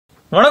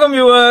வணக்கம்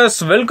viewers,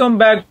 welcome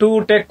back to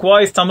tech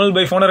voice Tamil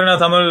by போனரனா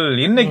Tamil.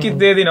 இன்னைக்கு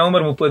தேதி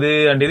நவம்பர் 30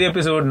 அண்ட் இது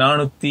எபிசோட்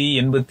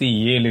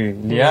 487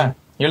 இல்லையா?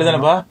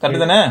 எழுதானப்பா,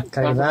 கரெக்ட் தானே?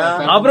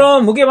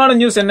 அப்புறம் முக்கியமான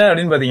நியூஸ் என்ன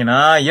அப்படின்னு பாத்தீங்கன்னா,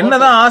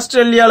 என்னதான்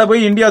ஆஸ்திரேலியால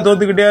போய் இந்தியா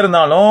தோத்துக்கிட்டே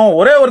இருந்தாலும்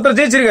ஒரே ஒருத்தர்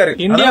ஜெயிச்சிருக்காரு.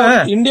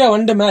 India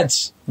one the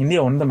match.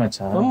 India one த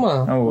மேட்சா?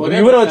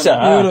 இவரை வச்சா?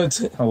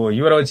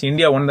 இவரை வச்சு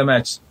இந்தியா ஒன் த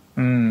மேட்ச்.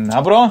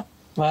 அப்புறம்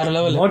வேற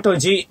லெவல் மோட்டோ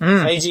ஜி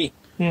 5G.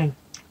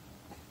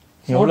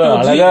 எவ்வளவு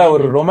அழகா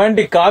ஒரு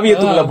ரொமான்டிக்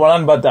காவியத்துக்குள்ள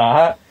போலான்னு பார்த்தா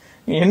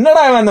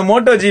என்னடா அந்த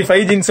மோட்டோ ஜி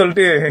 5Gன்னு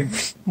சொல்லிட்டு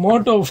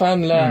Moto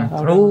ஃபேன்ல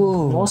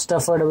most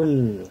affordable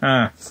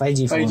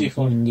 5G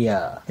India.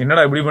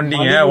 என்னடா இப்படி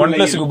பண்ணிட்டீங்க?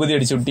 OnePlusக்கு உபதி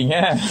அடிச்சு விட்டீங்க.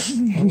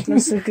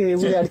 OnePlusக்கு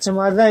இப்படி அடிச்ச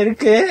மாதிரி தான்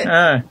இருக்கு.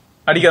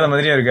 அடிக்காத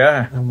மாதிரியா இருக்கா?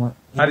 ஆமா.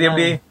 அது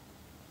எப்படி?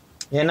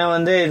 ஏன்னா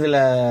வந்து இதுல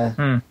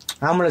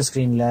AMOLED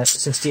ஸ்கிரீன்ல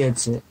 60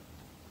 Hz.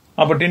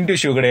 அப்ப டின்ட்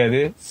இஷ்யூ கிடையாது,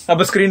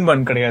 அப்ப ஸ்கிரீன்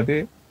பர்ன் கிடையாது.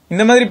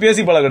 இந்த மாதிரி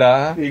பேசி பழகுடா.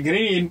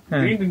 கிரீன்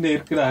டிண்ட்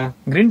இருக்குடா.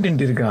 கிரீன்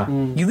டிண்ட் இருக்கா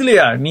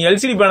இதுலயா? நீ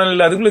எல்சிடி பேனல்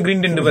இல்ல, அதுக்குள்ள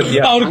கிரீன் டிண்ட்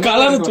பாத்தியா? அவர்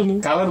கலர் சொல்லு.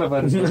 கலர்ல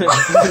பாரு.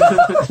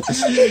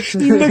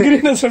 இந்த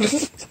கிரீன் சொல்ற.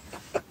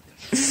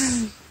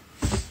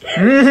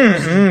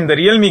 இந்த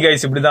ரியல்மி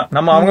கைஸ் இப்படிதான்.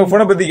 நம்ம அவங்க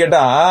போனை பத்தி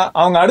கேட்டா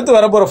அவங்க அடுத்து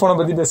வரப்போற போனை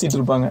பத்தி பேசிட்டு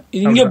இருப்பாங்க.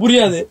 இங்க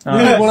புரியாது,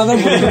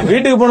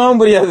 வீட்டுக்கு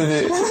போனாவும் புரியாது.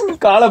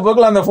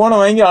 காலப்போக்கில் அந்த போனை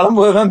வாங்கி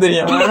அலம்போதுதான்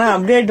தெரியும். ஆனா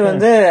அப்டேட்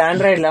வந்து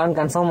Android 11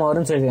 கன்ஃபார்ம்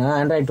வரும்னு சொல்லிருக்காங்க.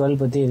 Android 12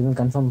 பத்தி எதுவும்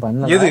கன்ஃபார்ம்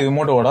பண்ணல. எது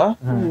மோட்டோவோட?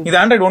 இது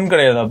Android 1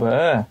 கிடையாது. அப்ப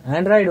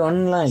Android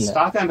 1லாம் இல்ல,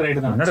 ஸ்டாக் Android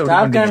தான்.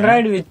 ஸ்டாக்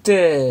Android வித்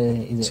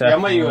இது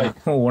MIUI.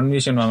 ஒன்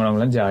விஷன் வாங்குறவங்க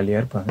எல்லாம்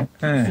ஜாலியா இருப்பாங்க.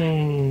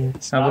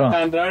 Stock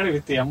Android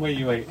with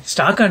MIUI.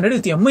 Stock Android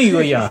with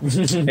MIUI-யா?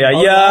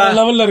 ஐயா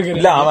லெவல்ல இருக்கு.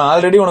 இல்ல, அவன்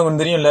ஆல்ரெடி உனக்கு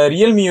தெரியும்ல,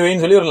 realme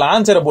ன்னு சொல்லி ஒரு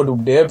லான்ச்சரை போட்டு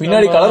விட்டு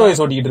பின்னாடி கலர் OS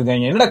ஓட்டிட்டு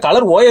இருக்காங்க. என்னடா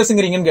கலர்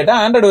OSங்கறீங்கன்னு கேட்டா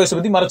Android OS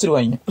பத்தி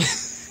மறைச்சிருவாங்க.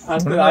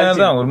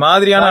 ஒரு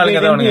மாதிரியான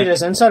ஆளுங்க.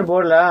 சென்சார்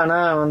போடல, ஆனா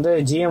வந்து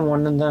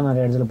GM1 தான்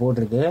நிறைய இடத்துல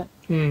போட்டிருக்கு.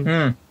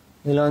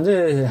 இதுல வந்து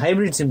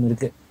ஹைபிரிட் சிம்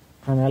இருக்கு,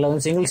 அதனால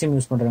வந்து சிங்கிள் சிம்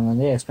யூஸ் பண்றவங்க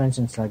வந்து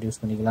எக்ஸ்பென்ஷன் ஸ்லாட் யூஸ்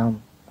பண்ணிக்கலாம்.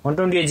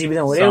 128 GB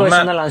தான், ஒரே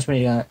வருஷம் தான் லான்ச்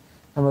பண்ணிருக்காங்க.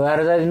 நம்ம வேற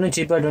ஏதாவது இன்னும்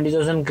சீப்பா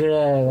 20,000 கீழே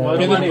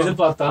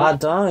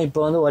பார்த்தோம். இப்போ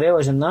வந்து ஒரே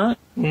வருஷம் தான்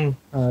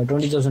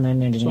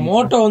 20,999.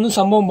 மோட்டோ வந்து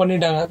சம்பவம்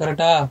பண்ணிட்டாங்க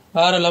கரெக்டா.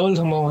 வேற லெவல்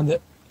சம்பவம் வந்து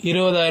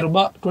 20,000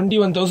 ரூபாய்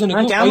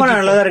 21,000. கேமரா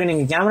நல்லா தான் இருக்கு.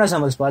 நீங்க கேமரா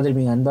சாம்பிள்ஸ்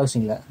பாத்துருப்பீங்க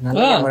அன்பாக்சிங்ல.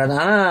 நல்ல கேமரா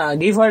தான். ஆனா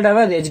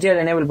டிஃபால்ட்டாவே அது HDR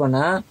எனேபிள்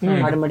பண்ணா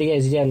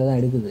ஆட்டோமேட்டிக்கா HDRல தான்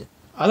எடுக்குது.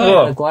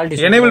 அதான்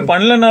குவாலிட்டி எனேபிள்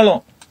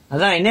பண்ணலனாலும்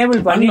அதான் எனேபிள்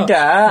பண்ணிட்டா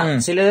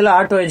சில இதுல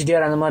ஆட்டோ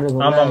HDR அந்த மாதிரி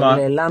இருக்கும்.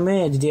 எல்லாமே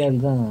HDR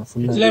தான்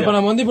ஃபுல்லா. இல்ல இப்ப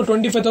நம்ம வந்து இப்ப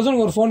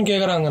 25,000 ஒரு போன்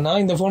கேக்குறாங்கன்னா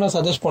இந்த போனை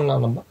சஜஸ்ட்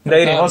பண்ணலாம். நம்ம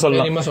தைரியமா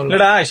சொல்லலாம்.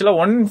 இல்லடா, ஆக்சுவலா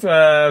ஒன்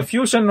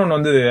ஃபியூஷன் ஒன்னு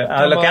வந்தது.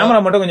 அதுல கேமரா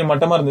மட்டும் கொஞ்சம்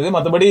மட்டமா இருந்தது,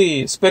 மத்தபடி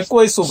ஸ்பெக்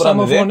வைஸ் சூப்பரா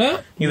இருந்தது.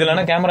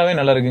 இதுலனா கேமராவே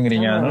நல்லா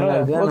இருக்குங்கறீங்க.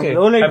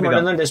 லோ லைட்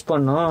மட்டும் தான் டெஸ்ட்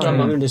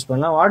பண்ணோம். டெஸ்ட்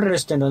பண்ணலாம். வாட்டர்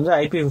ரெசிஸ்டன்ட் வந்து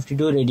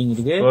IP52 ரேட்டிங்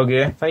இருக்கு.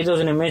 Okay.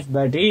 5000 mAh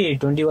battery,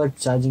 20 watt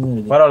charging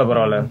இருக்கு.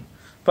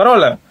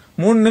 பரவாயில்ல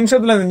 3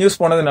 நிமிஷத்துல இந்த நியூஸ்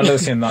போனது நல்ல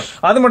விஷயம் தான்.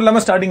 அது மட்டும்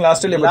இல்லாம ஸ்டார்டிங்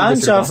லாஸ்ட்ல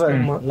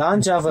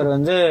லான்ச் ஆஃபர்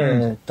வந்து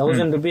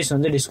 1000 rupees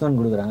வந்து டிஸ்கவுண்ட்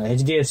கொடுக்குறாங்க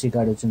HDFC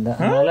கார்டு வச்சிருந்தா.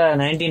 அதனால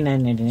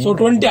 19,999. சோ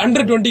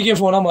 100K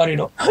போனா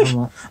மாறிடும்.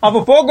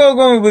 அப்ப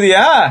போக்கோக்கும்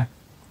புதியா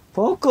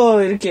போக்கோ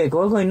இருக்கே.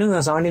 போக்கோ இன்னும்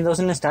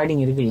 17,000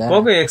 ஸ்டார்டிங் இருக்குல்ல.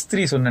 Poco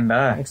X3 சொன்னேன்டா.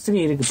 X3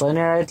 இருக்கு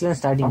 17,000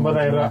 ஸ்டார்டிங்.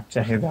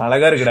 50,000. இது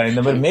அழகா இருக்குடா.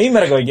 இந்த மாதிரி மெய்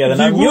மறக்க வைக்காத.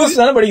 நான் நியூஸ்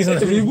தானே படிக்க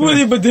சொன்னேன்.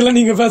 விபூதி பத்தி எல்லாம்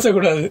நீங்க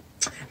பேசக்கூடாது.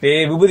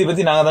 விபூதி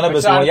பத்தி நாங்க தானே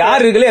பேசுவோம்.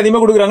 யாரு இருக்கலே அதிகமா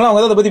குடுக்குறாங்களோ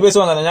அவங்க தான் பத்தி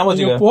பேசுவாங்க. அந்த ஞாபகம்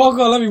வச்சுக்கோ.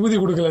 போக்கோ எல்லாம் விபூதி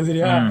குடுக்கல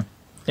சரியா?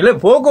 இல்ல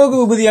போக்கோக்கு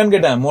உபதியான்னு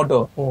கேட்டேன். மோட்டோ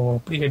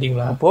அப்படி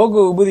கேட்டீங்களா? போக்கோ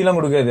உபதி எல்லாம்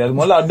கொடுக்காது. அது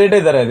முதல்ல அப்டேட்டே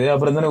தராது,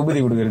 அப்புறம் தானே உபதி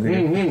கொடுக்கறது.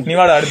 நீ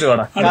வாடா, அடுத்து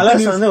வாடா.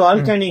 கலர்ஸ் வந்து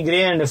வால்கானிக் கிரே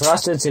அண்ட்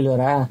ஃப்ராஸ்டட்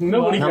சில்வரா.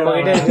 நம்ம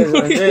கிட்ட இருக்கிறது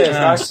வந்து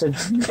ஃப்ராஸ்டட்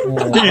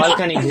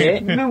வால்கானிக் கிரே,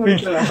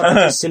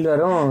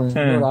 சில்வரும்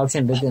ஒரு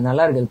ஆப்ஷன் இருக்கு.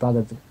 நல்லா இருக்கு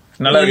பாக்கிறதுக்கு.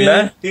 நல்லா இருக்குல்ல?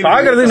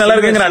 பாக்குறதுக்கு நல்லா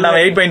இருக்குங்க. நான்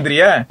 8.3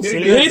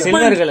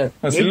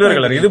 சில்வர்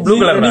கலர். இது ப்ளூ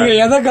கலர். நீங்க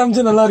எதை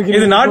காமிச்சு நல்லா இருக்கு?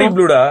 இது நாடி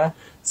ப்ளூடா.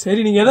 சரி,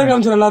 நீங்க எதை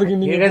காமிச்சு நல்லா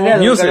இருக்கு? நீங்க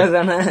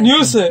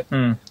நியூஸ்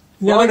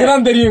எனக்கு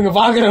தான் தெரியுங்க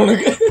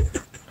பாக்குறவனுக்கு.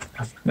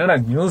 என்னடா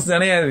நியூஸ்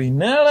தானே அது?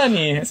 என்னடா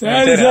நீ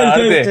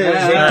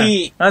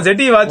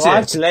ஜெட்டி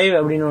வாட்ச் லைவ்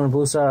அப்படின்னு ஒன்னு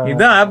புதுசா.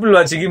 இதான் ஆப்பிள்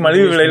வாட்சுக்கு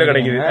மலிவு விலையில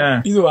கிடைக்குது.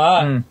 இதுவா?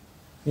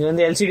 இது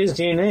வந்து LCD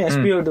ஸ்கிரீன்,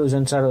 SPO2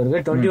 சென்சார் இருக்கு,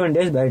 21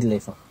 days பேட்டரி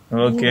லைஃப்.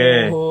 ஓகே,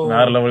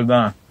 வேற லெவல்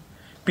தான்.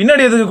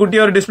 பின்னாடி எதுக்கு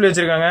குட்டியா ஒரு டிஸ்பிளே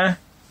வச்சிருக்காங்க?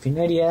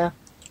 பின்னாடியா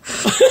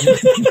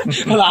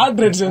heart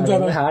rate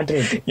sensor. Heart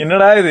rate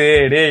என்னடா இது?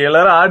 டேய்,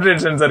 எல்லாரும் ஹார்ட்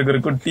ரேட் சென்சாருக்கு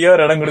ஒரு குட்டியா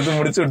ஒரு இடம் கொடுத்து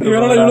முடிச்சு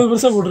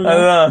விட்டுருக்காங்க.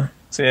 அதான்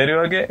சரி,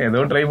 ஓகே,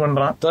 ஏதோ ட்ரை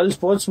பண்றான். 12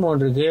 ஸ்போர்ட்ஸ்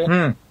மோட் இருக்கு.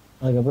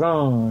 அதுக்கப்புறம்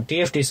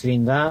TFT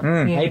ஸ்கிரீன் தான்.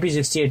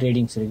 IP68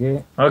 ரேட்டிங்ஸ் இருக்கு.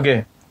 ஓகே,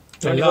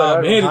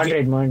 ஹார்ட்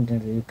ரேட்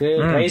மானிட்டர் இருக்கு.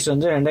 பிரைஸ்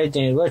வந்து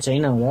 2,500 ரூபாய்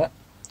சைனாவுல.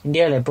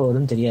 இந்தியால எப்ப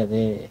வரும்னு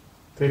தெரியாது.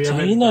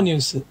 China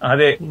news.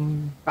 அதே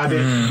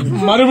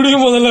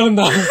மறுபடியும் முதல்ல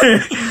இருந்தா.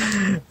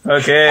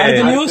 Okay,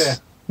 news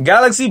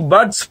Galaxy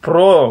Buds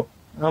Pro.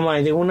 ஆமா,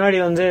 இதுக்கு முன்னாடி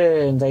வந்து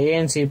இந்த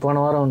ANC போன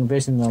வாரம் ஒன்னு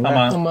பேசியிருந்தோம்ல,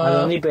 அது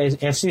வந்து இப்ப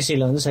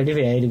FCCல வந்து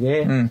சர்டிஃபை ஆயிருக்கு.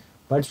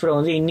 Buds Pro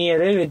வந்து இன்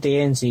இயர் வித்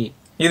ANC.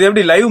 இது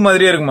எப்படி லைவ்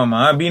மாதிரியே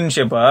இருக்குமாமா? பீன்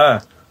ஷேப்பா?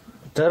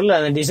 தெரியல.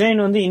 அந்த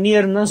டிசைன் வந்து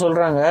இன்இயர் தான்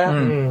சொல்றாங்க.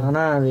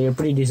 ஆனா அது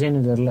எப்படி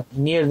டிசைன் தெரியல.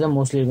 இன்இயர் தான்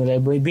மோஸ்ட்லி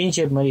இருக்கு. பீன்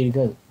ஷேப் மாதிரி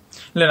இருக்காது.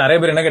 இல்ல நிறைய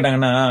பேர் என்ன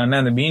கேட்டாங்கன்னா, என்ன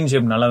அந்த பீன்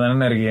ஷேப் நல்லா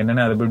தானே இருக்கு,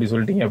 என்னன்னு அதை எப்படி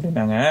சொல்லிட்டீங்க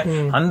அப்படின்னாங்க.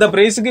 அந்த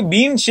பிரைஸுக்கு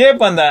பீன்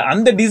ஷேப்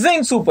அந்த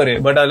டிசைன் சூப்பர்,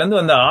 பட் அதுல இருந்து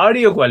அந்த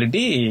ஆடியோ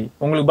குவாலிட்டி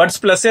உங்களுக்கு பட்ஸ்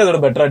பிளஸ் அதோட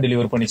பெட்டரா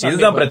டெலிவர் பண்ணிச்சு.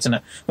 இதுதான் பிரச்சனை.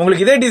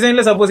 உங்களுக்கு இதே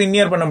டிசைன்ல சப்போஸ்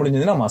இன்இயர் பண்ண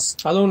முடிஞ்சதுன்னா மாஸ்,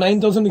 அதுவும்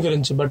 9000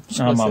 இருந்துச்சு. பட்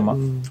ஆமா ஆமா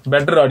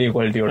பெட்டர் ஆடியோ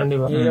குவாலிட்டியோட.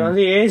 இதுல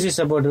வந்து ஏசி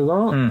சப்போர்ட்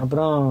இருக்கும்.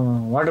 அப்புறம்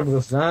வாட்டர்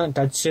ப்ரூஃப் தான்,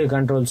 touch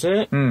controls,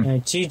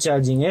 Qi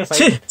charging,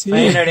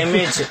 500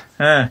 mAh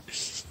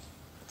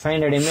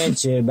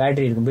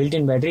battery இருக்கும்.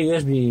 Built in battery,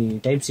 USB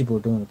type C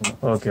போட்டும் இருக்கும்.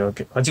 ஓகே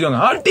ஓகே வச்சுக்கோங்க.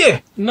 ஆட்டி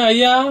என்ன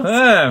ஐயா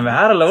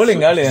வேற லெவல்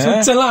எங்க ஆளு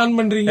சுவிட்ச் எல்லாம் ஆன்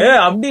பண்றீங்க.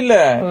 அப்படி இல்ல,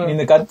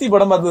 இந்த கத்தி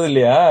படம் பார்த்தது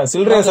இல்லையா,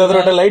 சில்ட்ரே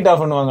சதுரோட்ட லைட்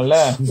ஆஃப் பண்ணுவாங்கல்ல,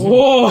 ஓ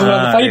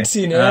ஃபைட்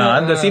சீன்,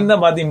 அந்த சீன்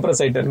தான் பார்த்து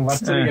இம்ப்ரெஸ் ஆயிட்டாரு.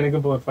 எனக்கு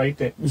இப்போ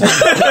ஃபைட்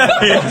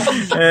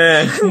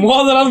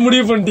மோதலால்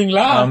முடிவு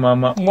பண்ணிட்டீங்களா? ஆமா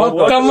ஆமா,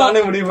 மொத்தமா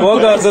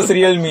போகோ வர்சஸ்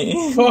ரியல்மி.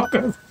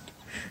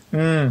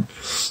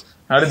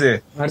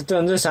 அடுத்து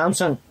வந்து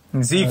சாம்சங்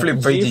Z Flip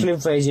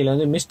 5G ல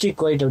வந்து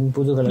மிஸ்டிக் ஒயிட் அப்படின்னு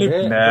புது கலர்,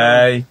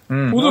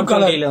 புது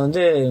கலர்ல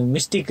வந்து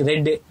மிஸ்டிக்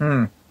ரெட்,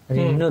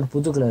 இன்னொரு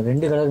புது கலர்,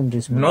 2 கலர்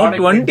இன்ட்ரோடியூஸ் பண்ணாங்க. Note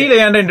 20ல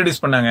ஏன்டா இன்ட்ரோடியூஸ்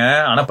பண்ணாங்க?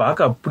 ஆனா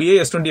பாக்க அப்படியே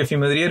S20 FE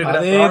மாதிரியே இருக்கு.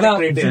 அதேதான்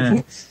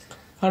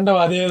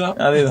ஆண்டவா,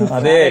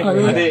 அதே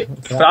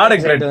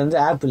ப்ராடக்ட் ரேட் வந்து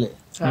ஆப்பிள்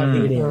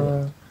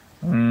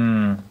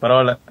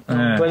பரவாயில்ல.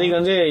 இப்போதைக்கு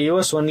வந்து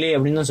யூஎஸ் ஒன்லி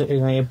அப்படின்னு தான்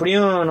சொல்லிருக்காங்க.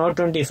 எப்படியும் Note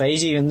 20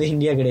 5G வந்து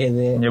இந்தியா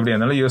கிடையாது, எப்படி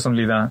இருந்தாலும் யூஎஸ்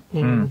ஒன்லி தான்.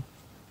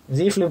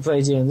 Z Flip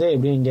 5G வந்து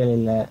எப்படியும் இந்தியால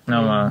இல்ல.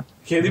 ஆமா,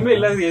 எதுவுமே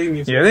இல்லாத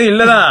எதுவும்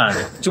இல்லதான்,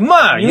 சும்மா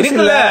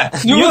இருக்குல்ல,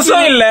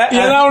 நியூஸும் இல்ல,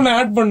 ஏதாவது ஒண்ணு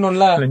ஆட்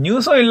பண்ணணும்ல,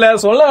 நியூஸும் இல்ல,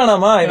 சொல்ல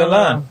வேணாமா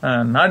இதெல்லாம்,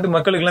 நாட்டு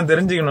மக்களுக்கு எல்லாம்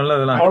தெரிஞ்சுக்கணும்ல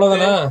இதெல்லாம்.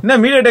 அவ்வளவுதானா? என்ன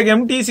MediaTek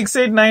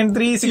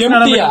MT6893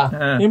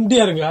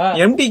 எம்டியா இருக்கா?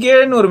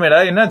 MTKன்னு ஒரு மேடா,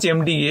 என்னாச்சு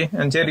MTK?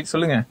 சரி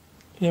சொல்லுங்க.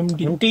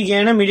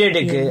 MTKனா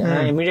மீடியாடெக்,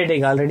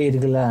 மீடியாடெக் ஆல்ரெடி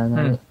இருக்குல்ல,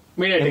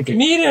 MediaTek.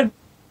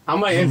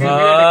 ஆமா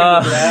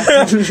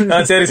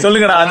சரி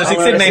சொல்லுங்கடா. அந்த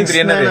 6893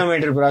 என்ன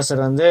நானோமீட்டர்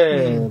ப்ராசஸர் வந்து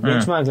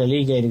பெஞ்ச்மார்க்ல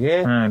லீக் ஆயிருக்கு.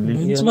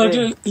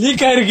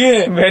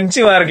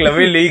 பெஞ்ச்மார்க்ல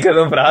போய் லீக்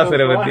அதுவும்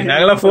ப்ராசஸரை பத்தி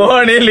நாங்களாம்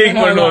போனே லீக்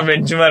பண்ணுவோம்.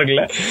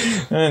 பெஞ்ச்மார்க்ல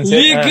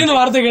லீக்னு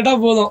வார்த்தை கேட்டா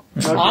போதும்,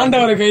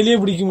 ஆண்டவரை கையிலேயே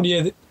பிடிக்க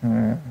முடியாது.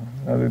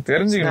 அது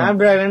தெரிஞ்சுக்கணும்.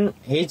 Snapdragon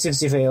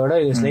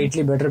 865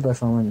 ஸ்லைட்லி பெட்டர்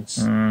பெர்ஃபார்மன்ஸ்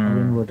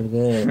அப்படின்னு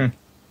போட்டிருக்கு.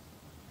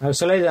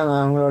 ஆக்சுவலா இது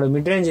அவங்களோட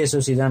மிட்ரேஞ்ச்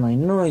SoC தான்.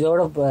 இன்னும் இதோட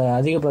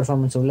அதிக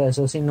பெர்ஃபார்மன்ஸ் உள்ள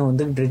SoC இன்னும்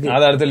வந்துகிட்டு இருக்கு.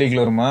 அது அடுத்த லீக்ல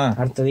வருமா?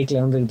 அடுத்த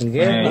வீக்ல வந்துகிட்டு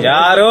இருக்கு.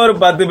 யாரோ ஒரு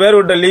 10 பேர்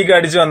விட்ட லீக்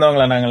அடிச்சு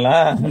வந்தவங்களா நாங்களா?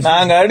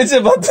 நாங்க அடிச்ச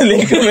 10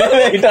 லீக்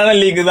வெயிட்டான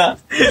லீக் தான்.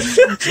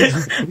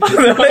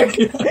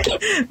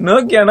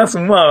 நோக்கியானா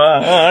சும்மாவா?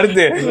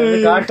 அடுத்து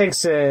Cortex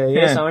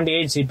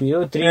A78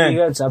 CPU 3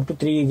 GHz up to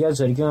 3 GHz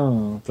வரைக்கும்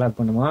கிளாக்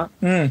பண்ணுமா.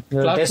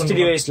 டெஸ்ட்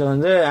டிவைஸ்ல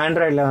வந்து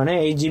Android 11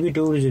 8GB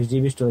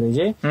 256GB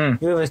storage,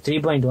 UFS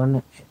 3.1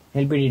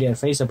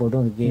 LPDDR5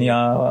 சப்போர்ட்டும் இருக்கு. நீ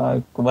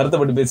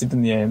வருத்தப்பட்டு பேசிட்டு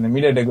இருந்தியா, இந்த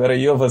MediaTek வேற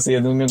UFS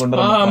எதுவுமே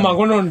கொண்டு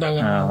வந்துட்டாங்க.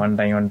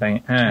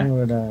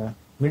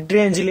 மிட்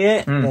ரேஞ்சிலேயே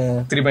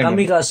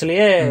கம்மி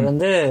காஸ்ட்லயே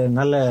வந்து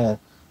நல்ல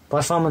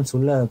பர்ஃபார்மன்ஸ்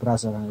உள்ள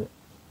ப்ராசஸர்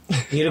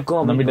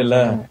இருக்கும். நம்பிட்டல,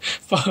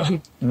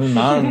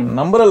 நான்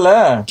நம்புறல.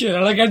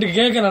 நல்லா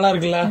கேட்க நல்லா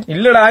இருக்குல்ல?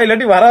 இல்லடா,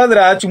 இல்லாட்டி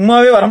வராதுடா,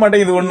 சும்மாவே வர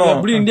மாட்டேங்குது ஒண்ணும்.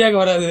 அப்படி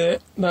இந்தியாவுக்கு வராது.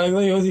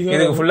 நான் யோசிக்கிறேன்,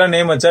 இதுக்கு ஃபுல்லா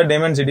நேம் வச்சா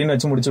டைமென்சிட்டின்னு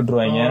வச்சு முடிச்சு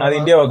விட்டுருவாங்க. அது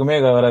இந்தியா பக்கமே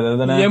வராது.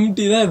 அதுதானே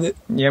எம்டி தான் இது.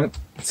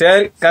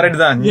 சரி கரெக்ட்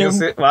தான்.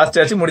 நியூஸ்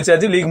வாசிச்சாச்சு,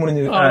 முடிச்சாச்சு, லீக்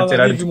முடிஞ்சது.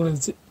 சரி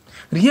அடுத்து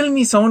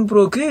Realme 7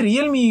 ப்ரோக்கு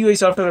Realme UI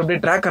software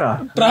update ட்ராக்கரா?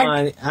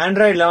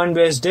 Android 11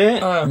 paste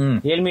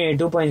Realme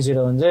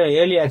 2.0 வந்து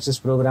ஏர்லி ஆக்சஸ்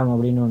ப்ரோக்ராம்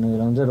அப்படின்னு ஒண்ணு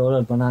இதுல வந்து ரோல்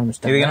அவுட் பண்ண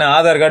ஆரம்பிச்சிட்டாங்க. இதுக்கு என்ன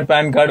ஆதார் கார்டு,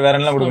 பேன் கார்டு வேற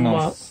என்ன கொடுக்கணும்?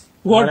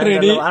 Voter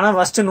ID. ஆனா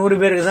ஃபர்ஸ்ட் 100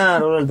 பேருக்கு தான்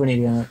ரோல் அவுட்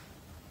பண்ணிருக்காங்க.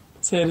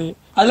 சரி,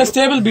 அதுல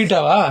ஸ்டேபிள்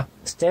பீட்டாவா?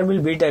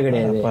 ஸ்டேபிள் பீட்டா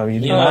கிடையாது.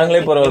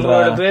 நாங்களே பரவாயில்ல,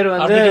 பேர்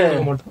வந்து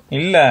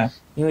இல்ல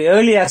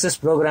ஏர்லி ஆக்சஸ்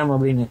ப்ரோக்ராம்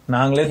அப்படின்னு.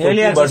 நாங்களே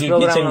ஏர்லி ஆக்சஸ்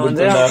ப்ரோக்ராம்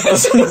வந்து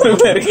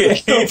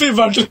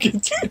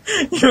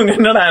இவங்க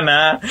என்னடா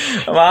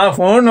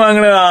போன்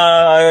வாங்கின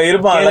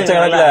இருப்பான்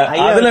லட்சக்கணக்குல,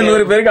 அதுல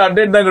 100 பேருக்கு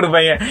அப்டேட் தான்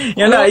கொடுப்பாங்க.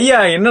 ஏன்னா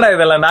ஐயா என்னடா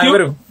இதெல்லாம், நாங்க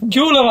பேரு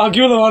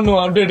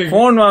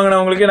போன்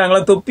வாங்கினவங்களுக்கு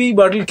நாங்களா தொப்பி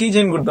பாட்டில் கீ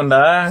செயின்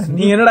கொடுத்தோம்டா.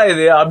 நீங்க என்னடா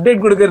இது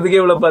அப்டேட் கொடுக்கறதுக்கே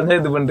இவ்வளவு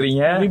பஞ்சாயத்து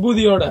பண்றீங்க?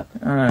 விபூதியோட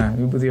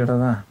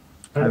தான்.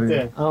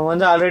 அவங்க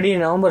வந்து ஆல்ரெடி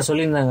நவம்பர்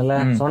சொல்லியிருந்தாங்கல்ல,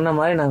 சொன்ன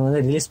மாதிரி நாங்க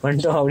வந்து ரிலீஸ்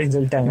பண்ணிட்டோம் அப்படின்னு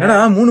சொல்லிட்டாங்க.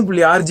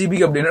 3.6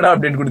 GB அப்படி என்னடா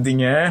அப்டேட்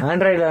கொடுத்தீங்க?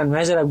 ஆண்ட்ராய்டு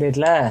மேஜர்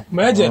அப்டேட்ல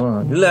மேஜர்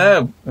இல்ல,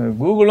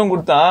 கூகுளும்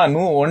கொடுத்தா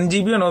 1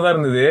 GB தான்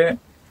இருந்தது.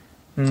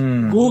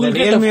 கூகுள்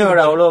ரியல்மியோட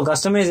அவ்வளவு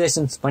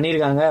கஸ்டமைசேஷன்ஸ்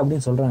பண்ணிருக்காங்க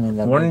அப்படின்னு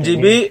சொல்றாங்க. 1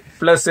 GB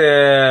பிளஸ்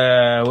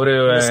ஒரு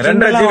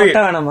 2.5 GB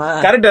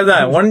கரெக்ட்.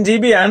 அதான் 1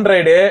 GB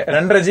Android,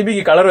 2.5 GB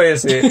Color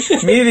OS,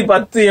 மீதி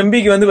 10 MB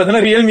வந்து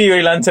பாத்தீங்கன்னா ரியல்மி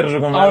UI லான்ச்சர்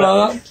இருக்கும்.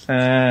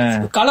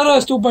 கலர்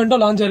OS 2.0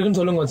 லான்ச் ஆயிருக்குன்னு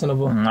சொல்லுங்க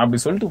வச்சனப்போ.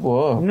 அப்படி சொல்லிட்டு போ.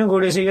 இன்னும்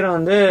கூடிய சீக்கிரம்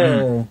வந்து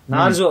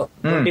நார்சோ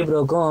 20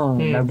 ப்ரோக்கும்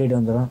அப்டேட்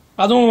வந்துரும்.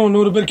 அதுவும்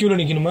 100 பேர் கியூல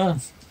நிக்கணுமா?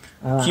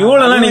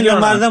 கியூலாம் நிக்கிற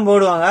மாதிரி தான்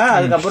போடுவாங்க.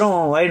 அதுக்கப்புறம்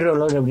வைட்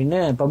ரோல் அவுட் அப்படின்னு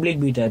பப்ளிக்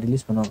பீட்டா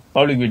ரிலீஸ் பண்ணுவாங்க.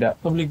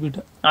 பப்ளிக்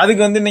பீட்டா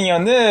அதுக்கு வந்து நீங்க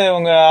வந்து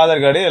உங்க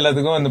ஆதார் கார்டு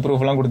எல்லாத்துக்கும் வந்து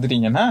ப்ரூஃப் எல்லாம்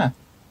கொடுத்துட்டீங்கன்னா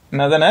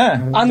என்னதானே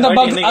அந்த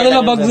பக் அதுல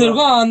பக்ஸ்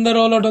இருக்கும், அந்த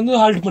ரோல் அவுட் வந்து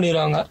ஹால்ட்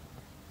பண்ணிடுவாங்க.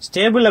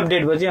 ஸ்டேபிள்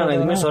அப்டேட் பத்தி அவங்க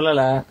எதுவுமே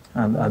சொல்லல.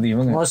 அது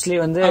இவங்க மோஸ்ட்லி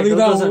வந்து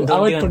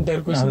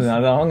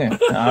அது அவங்க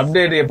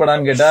அப்டேட்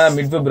எப்படான்னு கேட்டா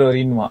மிட்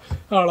பிப்ரவரின்னுவா.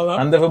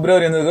 அந்த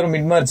பிப்ரவரி வந்ததுக்கு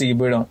மிட் மார்ச்சுக்கு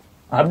போயிடும்.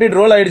 அப்டேட்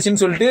ரோல்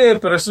ஆயிடுச்சுன்னு சொல்லிட்டு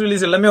பிரஸ்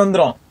ரிலீஸ் எல்லாமே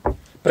வந்துரும்.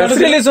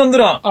 பிரஸ் ரிலீஸ்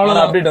வந்துரும்,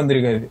 அவ்வளவு அப்டேட்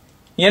வந்திருக்காது.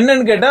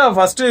 என்னன்னு கேட்டா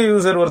ஃபர்ஸ்ட்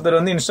யூசர் ஒருத்தர்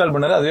வந்து இன்ஸ்டால்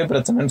பண்ணாரு, அதுவே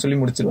பிரச்சனைன்னு சொல்லி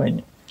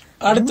முடிச்சிருவாங்க.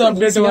 அடுத்த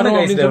அப்டேட் வரும்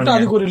அப்படின்னு சொல்லிட்டு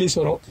அதுக்கு ஒரு ரிலீஸ்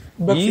வரும்.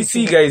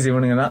 ஈஸி கைஸ்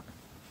இவனுங்க தான்.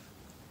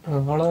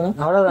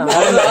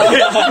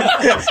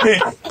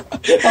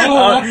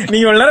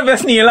 நீங்க இவ்வளவு நேரம்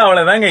பேசுனீங்களா,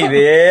 அவ்வளவுதாங்க.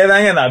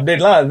 இதேதாங்க அந்த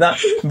அப்டேட் எல்லாம். அதுதான்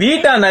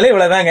பீட்டானாலே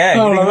இவ்வளவுதாங்க.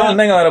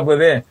 என்னங்க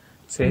வரப்போகுது.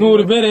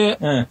 100 பேரு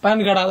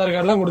பேன் கார்டு ஆதார்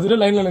கார்டு எல்லாம்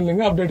கொடுத்துட்டு லைன்ல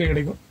நின்னுங்க, அப்டேட்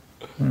கிடைக்கும்.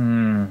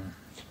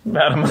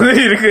 வேற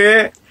மாதிரி இருக்கு.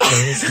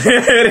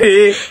 சரி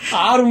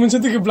 6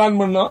 நிமிஷத்துக்கு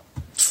பிளான் பண்ணோம்,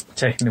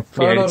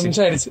 11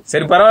 நிமிஷம் ஆயிடுச்சு.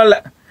 சரி பரவாயில்ல.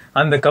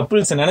 அந்த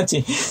கப்புள்ஸ் நினைச்சு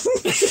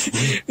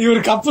இவர்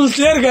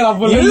கப்புள்ஸ்லயே இருக்காரு.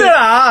 அப்ப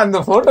இல்லடா, அந்த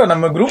போட்டோ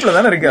நம்ம குரூப்ல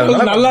தானே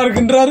இருக்கு, நல்லா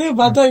இருக்குன்றாரு.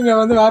 பார்த்தா இங்க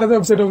வந்து வேற ஏதோ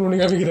வெப்சைட் ஓபன் பண்ணி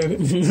காமிக்கிறாரு.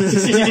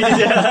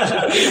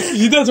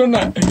 இத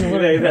சொன்னேன்,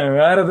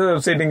 வேற ஏதோ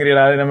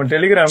வெப்சைட்ங்கறீடா. அது நம்ம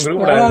டெலிகிராம்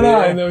குரூப்ல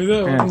இந்த இத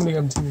ஓபன் பண்ணி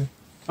காமிச்சீங்க.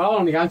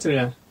 நீ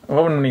காமிச்சிருங்க.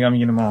 ஓபன் பண்ணி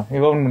காமிக்கணுமா?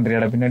 ஓபன்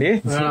பண்றியாடா பின்னாடி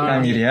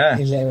காமிக்கிறியா?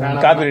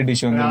 காப்பிரைட்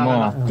இஷ்யூ வந்துருமோ?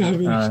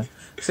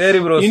 சரி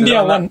bro, India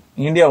 1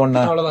 India 1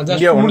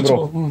 bro,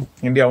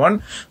 India 1.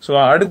 So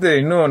அடுத்து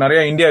இன்னும்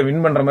நிறைய இந்தியா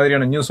வின் பண்ற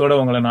மாதிரியான நியூஸோட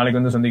உங்களை நாளைக்கு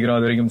வந்து சந்திக்கிறோம்.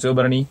 அது வரைக்கும்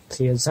சிவபரணி,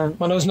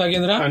 மனோஜ்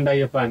நாகேந்திரா,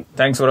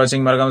 தேங்க்ஸ் ஃபார்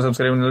வாட்சிங். மறக்காம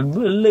சப்ஸ்கிரைப்,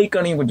 பெல்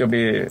ஐகானையும் கொஞ்சம்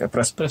அப்படியே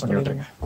பிரஸ் பண்ணி விட்டுருங்க.